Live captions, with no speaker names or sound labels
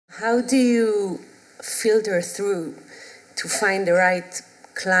How do you filter through to find the right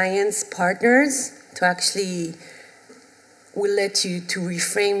clients, partners, to actually will let you to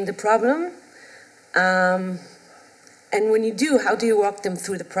reframe the problem? And when you do, how do you walk them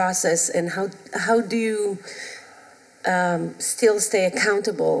through the process, and how do you still stay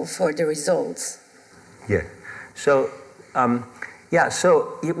accountable for the results? Yeah. So,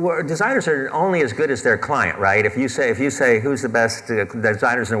 designers are only as good as their client, right? If you say who's the best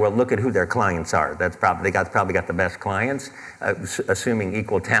designers in the world, look at who their clients are. That's probably got the best clients, assuming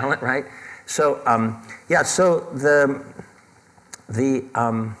equal talent, right? So,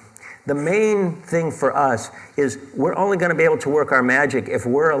 the main thing for us is we're only going to be able to work our magic if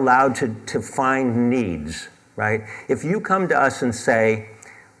we're allowed to find needs, right? If you come to us and say,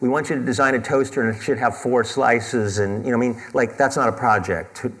 we want you to design a toaster and it should have 4 slices, and that's not a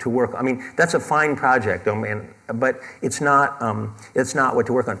project to work. That's a fine project, but it's not what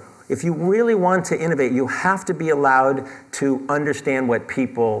to work on. If you really want to innovate, you have to be allowed to understand what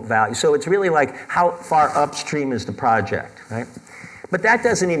people value. So it's really like, how far upstream is the project, right? But that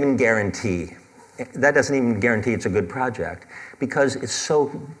doesn't even guarantee it's a good project, because it's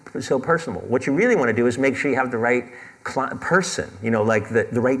so personal. What you really want to do is make sure you have the right person, like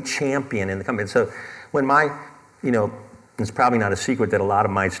the right champion in the company. So when it's probably not a secret that a lot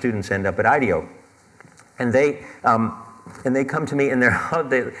of my students end up at IDEO, and they come to me, and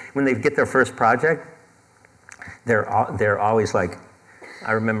when they get their first project, they're always like,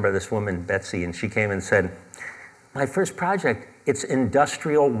 I remember this woman, Betsy, and she came and said, my first project, it's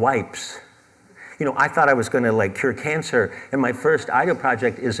industrial wipes. I thought I was going to cure cancer, and my first IDEO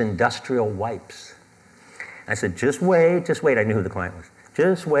project is industrial wipes. I said, just wait. I knew who the client was.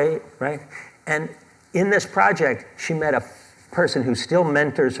 Just wait, right? And in this project, she met a person who still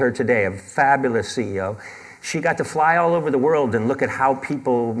mentors her today, a fabulous CEO. She got to fly all over the world and look at how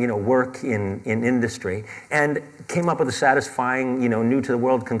people, work in industry, and came up with a satisfying, new to the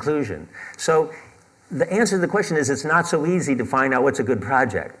world conclusion. So the answer to the question is, it's not so easy to find out what's a good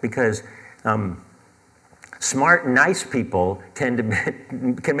project, because smart, nice people can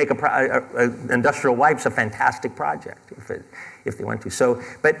make industrial wipes a fantastic project if they want to. So,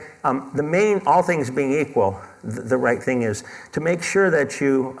 but all things being equal, the right thing is to make sure that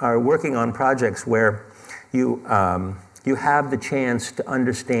you are working on projects where you have the chance to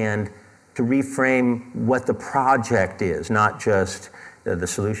understand, to reframe what the project is, not just the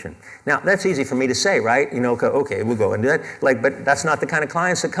solution. Now, that's easy for me to say, right? Okay, we'll go and do that. But that's not the kind of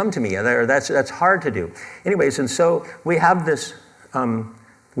clients that come to me. That's hard to do. Anyways, and so we have this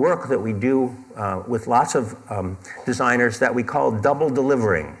work that we do with lots of designers that we call double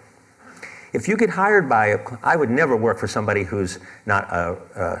delivering. If you get hired I would never work for somebody who's not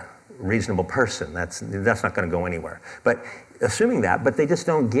a reasonable person. That's not going to go anywhere. But assuming that, but they just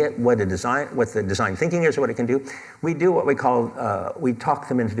don't get what the design thinking is or what it can do, we do what we call, we talk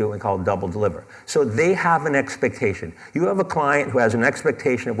them into doing what we call double deliver. So they have an expectation. You have a client who has an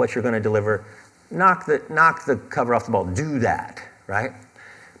expectation of what you're going to deliver. Knock the cover off the ball. Do that, right?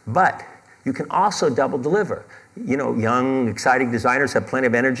 But you can also double deliver. Young, exciting designers have plenty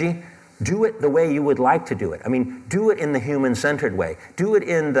of energy. Do it the way you would like to do it. Do it in the human-centered way. Do it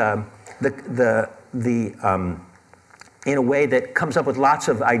in in a way that comes up with lots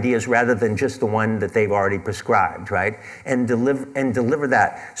of ideas rather than just the one that they've already prescribed, right? And deliver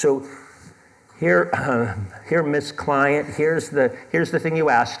that. So here, Miss Client, here's the thing you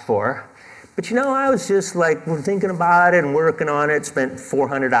asked for. But I was just thinking about it and working on it. Spent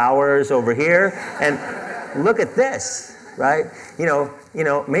 400 hours over here, and look at this, right?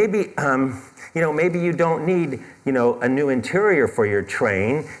 Maybe you don't need, a new interior for your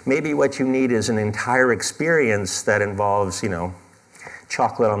train. Maybe what you need is an entire experience that involves,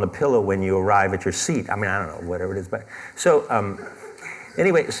 chocolate on the pillow when you arrive at your seat. I don't know, whatever it is. But so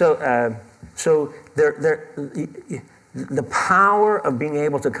anyway, the power of being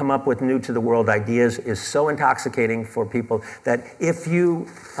able to come up with new to the world ideas is so intoxicating for people that if you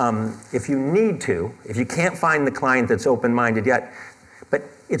can't find the client that's open-minded yet, but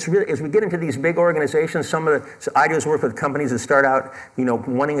it's really, as we get into these big organizations, some of the IDEOs work with companies that start out,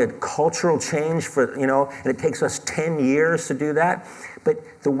 wanting a cultural change and it takes us 10 years to do that. But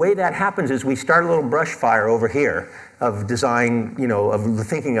the way that happens is we start a little brush fire over here of design, of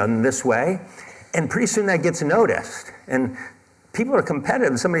thinking on this way, and pretty soon that gets noticed. And people are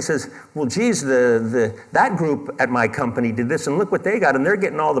competitive. Somebody says, well, geez, that group at my company did this, and look what they got, and they're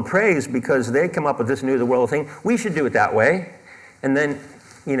getting all the praise because they come up with this new to the world thing. We should do it that way. And then,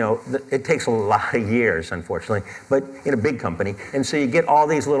 it takes a lot of years, unfortunately, but in a big company. And so you get all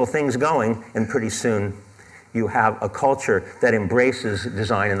these little things going, and pretty soon, you have a culture that embraces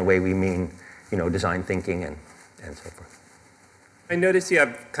design in the way we mean, design thinking and so forth. I notice you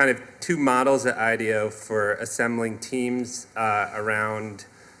have kind of two models at IDEO for assembling teams around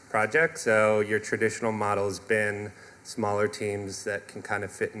projects. So your traditional model has been smaller teams that can kind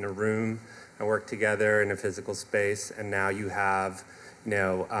of fit in a room and work together in a physical space. And now you have,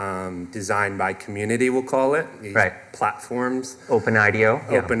 design by community, we'll call it. These platforms. Open IDEO.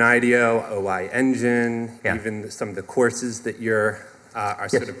 Open IDEO, OI Engine, Yeah. even some of the courses that you're are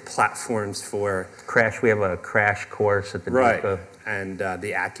sort of platforms for. Crash, we have a crash course at the Depot. And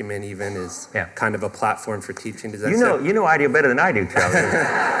the Acumen even is kind of a platform for teaching design. You know IDEO better than I do, Charlie.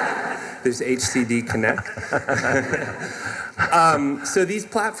 There's HCD Connect. So these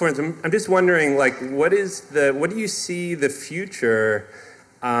platforms, I'm just wondering, like, what do you see the future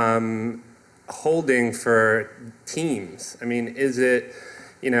holding for teams? I mean, is it,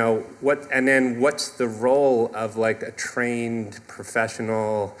 and then what's the role of like a trained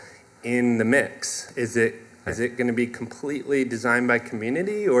professional in the mix? Is it going to be completely designed by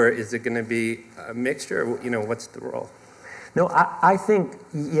community, or is it going to be a mixture? What's the role? No, I think,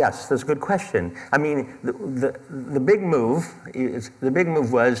 yes, that's a good question. I mean, the big move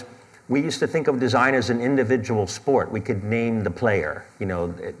was, we used to think of design as an individual sport. We could name the player,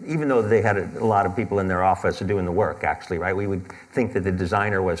 even though they had a lot of people in their office doing the work, actually, right? We would think that the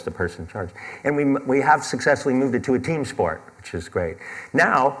designer was the person in charge. And we have successfully moved it to a team sport, which is great.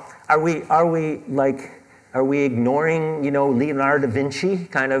 Now, are we ignoring, Leonardo da Vinci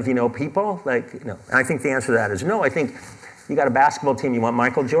kind of, people? And I think the answer to that is no. I think you got a basketball team, you want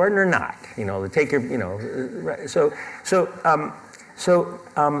Michael Jordan or not? Take your, right. So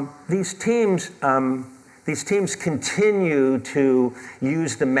these teams continue to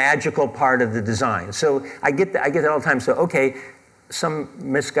use the magical part of the design. So I get that all the time. So okay, some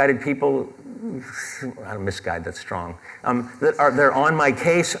misguided people, misguided, that's strong, they're on my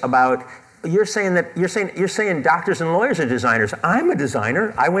case about. You're saying doctors and lawyers are designers. I'm a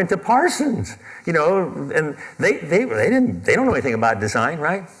designer. I went to Parsons, and they don't know anything about design,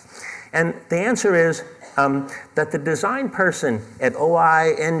 right? And the answer is that the design person at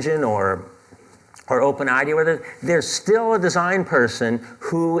OI Engine or Open IDEO, there's still a design person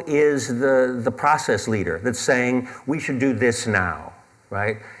who is the process leader that's saying we should do this now,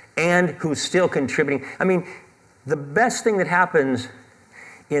 right? And who's still contributing. I mean, the best thing that happens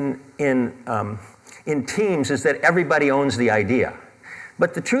in teams is that everybody owns the idea.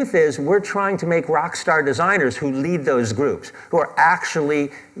 But the truth is, we're trying to make rock star designers who lead those groups, who are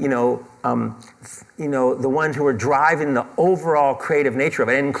actually, the ones who are driving the overall creative nature of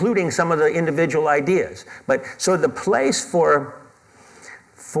it, including some of the individual ideas. But so the place for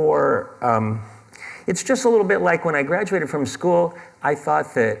it's just a little bit like when I graduated from school, I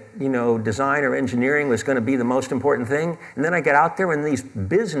thought that, design or engineering was going to be the most important thing. And then I got out there and these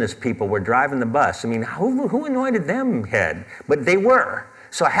business people were driving the bus. I mean, who anointed them head? But they were.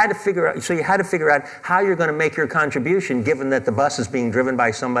 So you had to figure out how you're going to make your contribution given that the bus is being driven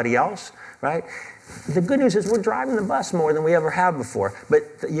by somebody else, right? The good news is we're driving the bus more than we ever have before. But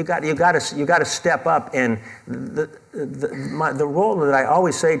you got to step up, and the role that I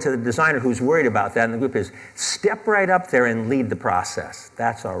always say to the designer who's worried about that in the group is step right up there and lead the process.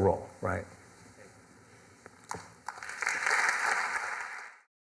 That's our role, right?